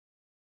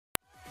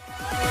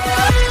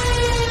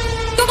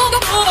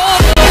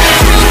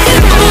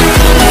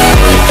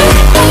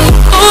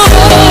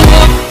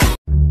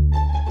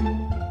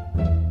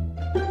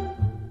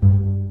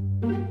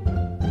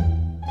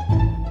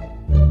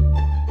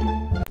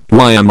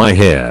Why am I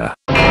here?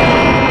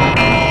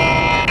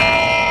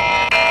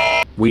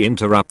 We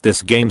interrupt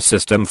this game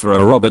system for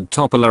a Robert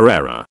Topala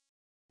error.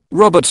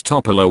 Robert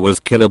Topala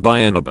was killed by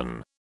an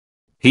urban.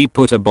 He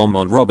put a bomb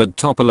on Robert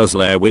Topala's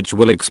lair which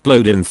will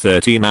explode in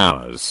 13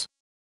 hours.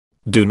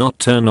 Do not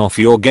turn off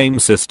your game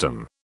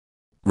system.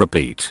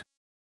 Repeat.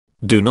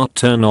 Do not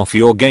turn off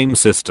your game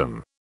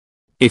system.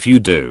 If you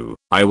do,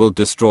 I will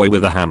destroy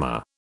with a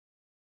hammer.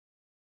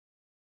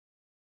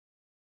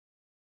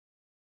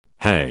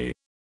 Hey.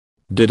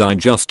 Did I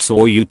just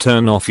saw you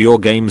turn off your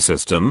game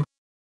system?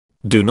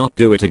 Do not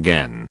do it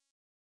again.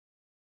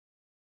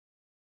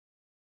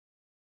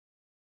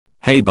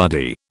 Hey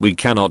buddy, we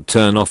cannot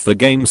turn off the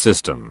game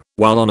system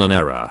while on an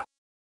error.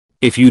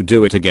 If you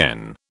do it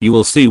again, you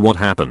will see what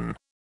happen.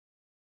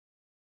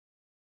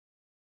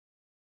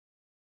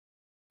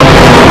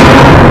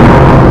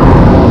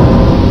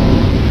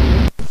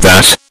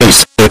 That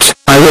is it.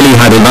 I really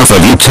had enough of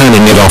you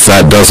turning it off.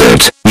 That does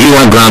it. You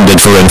are grounded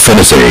for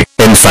infinity.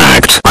 In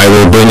fact, I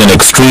will bring an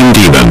extreme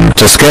demon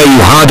to scare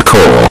you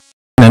hardcore.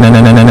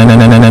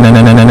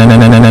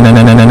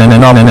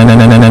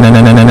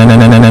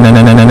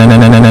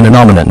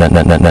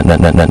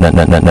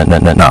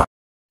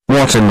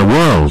 What in the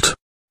world?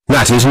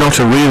 That is not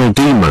a real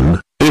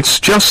demon, it's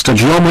just a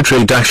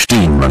geometry dash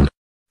demon.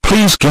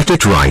 Please get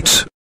it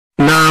right.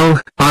 Now,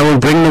 I will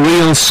bring the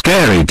real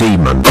scary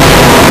demon.